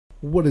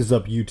What is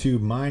up,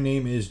 YouTube? My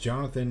name is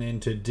Jonathan,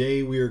 and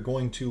today we are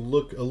going to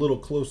look a little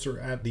closer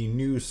at the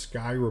new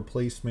sky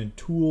replacement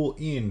tool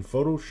in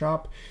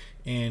Photoshop.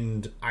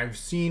 And I've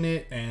seen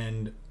it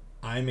and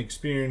I'm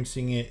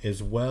experiencing it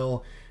as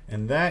well,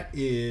 and that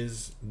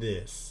is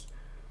this.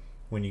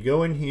 When you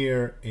go in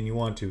here and you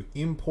want to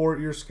import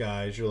your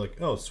skies, you're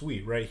like, oh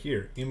sweet, right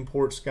here,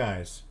 import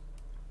skies.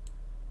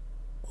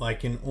 Well, I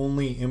can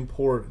only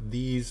import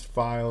these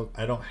files.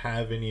 I don't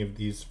have any of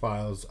these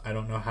files. I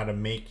don't know how to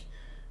make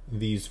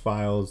these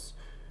files.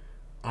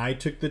 I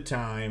took the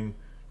time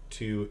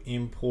to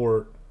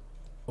import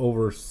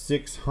over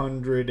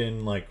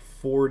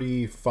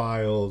 640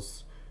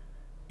 files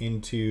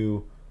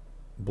into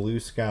Blue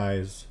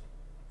Skies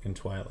and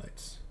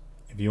Twilights.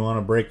 If you want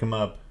to break them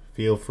up,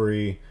 feel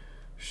free.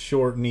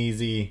 Short and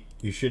easy.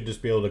 You should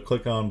just be able to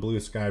click on Blue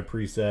Sky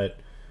preset,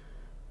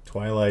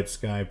 Twilight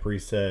Sky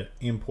preset,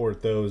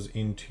 import those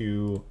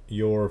into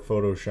your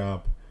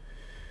Photoshop,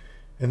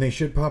 and they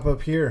should pop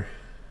up here.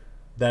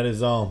 That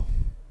is all.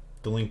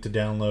 The link to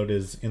download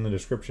is in the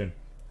description.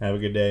 Have a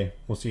good day.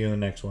 We'll see you in the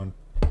next one.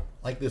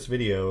 Like this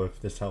video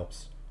if this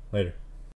helps. Later.